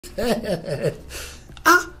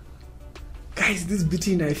Guys, this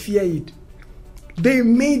beating, I fear it. They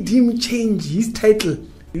made him change his title.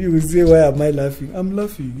 You will say, why am I laughing? I'm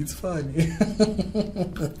laughing, it's funny.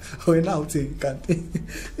 When I say you can't.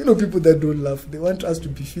 You know, people that don't laugh, they want us to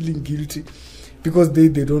be feeling guilty because they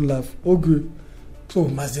don't laugh. Okay, so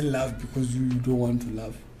mustn't laugh because you don't want to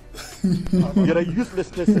laugh. You're a useless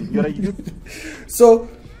person. You're a So,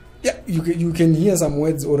 yeah, you can hear some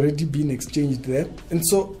words already being exchanged there. And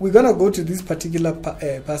so we're going to go to this particular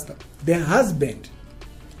pastor. Their husband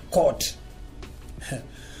caught.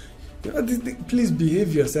 You know, please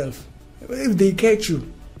behave yourself. If they catch you,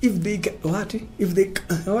 what?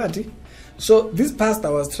 So this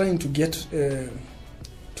pastor was trying to get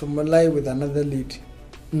to lie with another lady.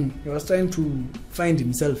 He was trying to find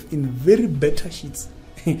himself in very better sheets,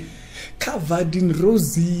 covered in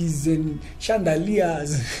roses and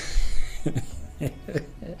chandeliers.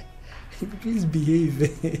 Please behave,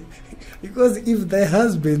 because if their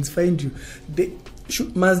husbands find you, they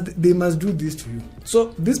must do this to you.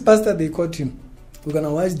 So this pastor, they caught him. We're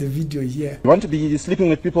gonna watch the video here. You want to be sleeping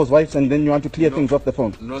with people's wives and then you want to clear things off the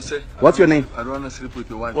phone? No, sir. What's your name? I don't want to sleep with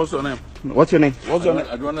your wife. What's your name? What's your name? What's your name?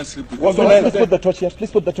 I don't want to sleep with What's your your wife. name? Please put the torch here.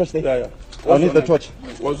 Please put the torch there. Yeah. I need the torch.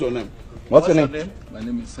 What's your name? What's your name? My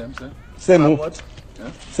name is Sam, sir. Sam who? What?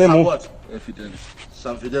 Yeah? Sam who? What? Fidelis.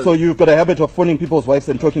 Sam Fidel. So you've got a habit of phoning people's wives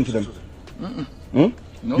and talking to them? No.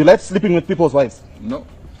 You like sleeping with people's wives? No.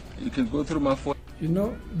 You can go through my phone. You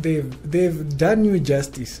know, they've done you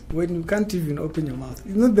justice when you can't even open your mouth.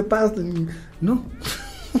 It's not the pastor. No.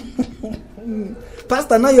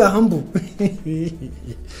 Pastor, now you are humble.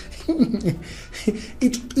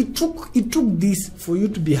 It took this for you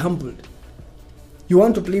to be humbled. You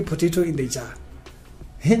want to play potato in the jar.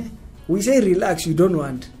 We say relax, you don't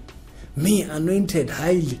want. Me, anointed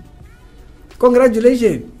highly.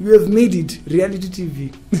 Congratulations, you have made it. Reality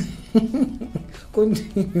TV.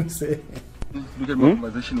 Continue, say. Look at my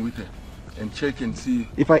conversation with her and check and see.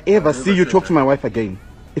 If I ever see you talk to my wife again,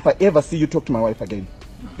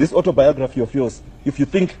 this autobiography of yours, if you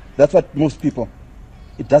think that's what moves people,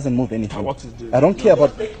 it doesn't move anything. What is this? I don't care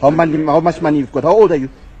about how much money you've got. How old are you?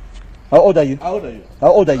 How old are you? How old are you?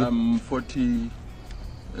 How old are you? I'm 40.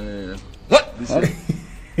 This year.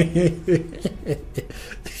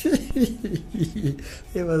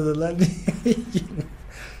 It was a lot.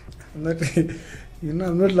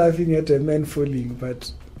 I'm not laughing at a man falling,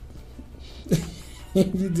 but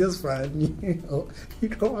it's just funny. You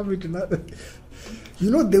don't want me to know.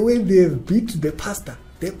 You know the way they have beat the pastor.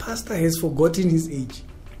 The pastor has forgotten his age.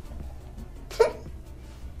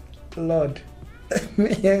 Lord,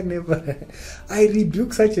 I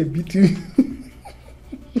rebuke such a beating.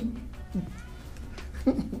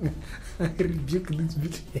 I rebuke this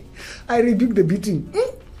beating. I rebuke the beating.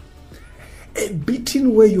 A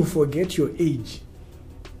beating where you forget your age.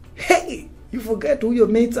 Hey, you forget who your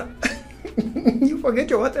mates are. You forget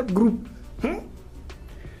your WhatsApp group.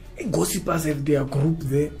 Gossipers have their group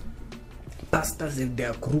there. Pastors have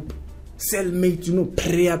their group. Cellmates,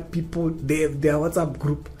 prayer people, they have their WhatsApp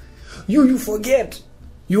group. You forget.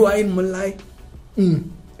 You are in Malay.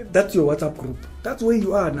 That's your WhatsApp group. That's where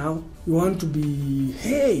you are now. You want to be,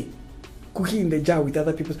 hey, cooking in the jar with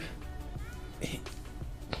other people.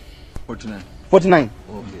 49. 49.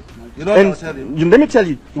 Okay. You know what I was And telling you? let me tell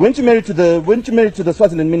you, weren't you married to the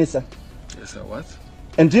Swaziland minister? Yes, sir. What?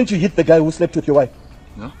 And didn't you hit the guy who slept with your wife?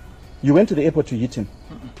 No. You went to the airport to hit him.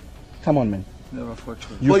 Come on, man. Never fought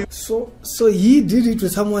with you. So he did it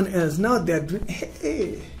with someone else. Now they're doing,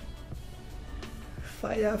 hey,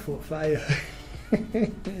 fire for fire.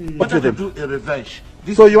 What to do a revenge?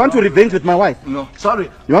 So you want to revenge with my wife? No. Sorry.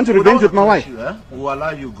 You want to revenge with my wife? We'll allow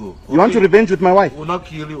you go. You want to revenge with my wife? We'll not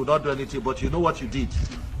kill you, we'll not do anything, but you know what you did.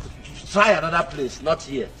 Try another place, not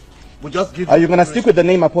here. We'll just give Are you going to stick with the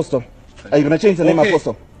name Apostle? Are you going to change the name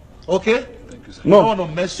Apostle? Okay? Thank you, sir. No.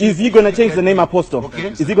 Is he going to change the name Apostle? Okay.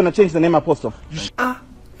 Is he going to change the name Apostle?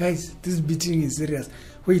 Guys, this beating is serious.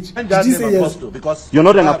 Wait, And did that you name say yes? Apostle, because You're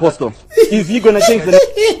not an apostle. Is he going to change the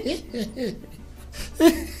name?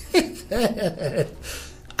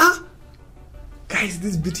 Guys,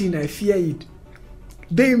 this beating, I fear it.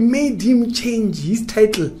 They made him change his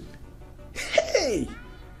title. Hey!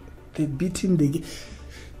 They beat him. Do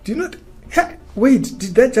you know? Wait,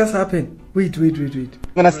 did that just happen? Wait. You're going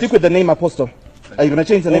to stick with the name Apostle? Are you going to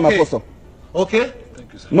change the name Apostle? Okay?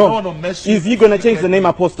 Thank you, sir. No. I don't wanna mess you. Is he going to change the name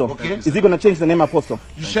Apostle? Okay. Is he going to change the name Apostle?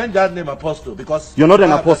 You change that name Apostle because You're not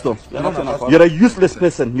an apostle. You're not an apostle. You're a useless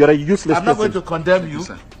person. You're a useless I'm not going to person. condemn you.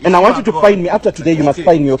 sir. And I want you to find me. After today, you must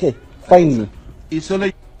find me, okay? Find me. It's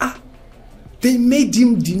only They made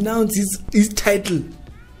him denounce his title.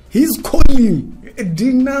 He's calling.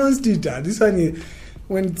 Denounced it. This one,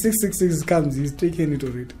 when 666 comes, he's taking it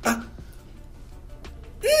already.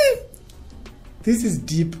 This is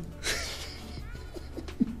deep.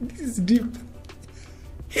 This is deep.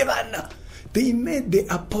 Heaven. They made the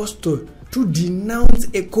apostle to denounce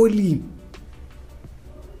a calling.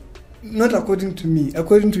 Not according to me,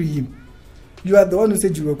 according to him. You are the one who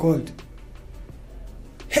said you were called.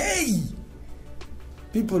 Hey!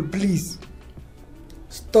 People, please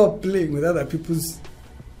stop playing with other people's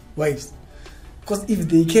wives. Because if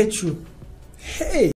they catch you, hey!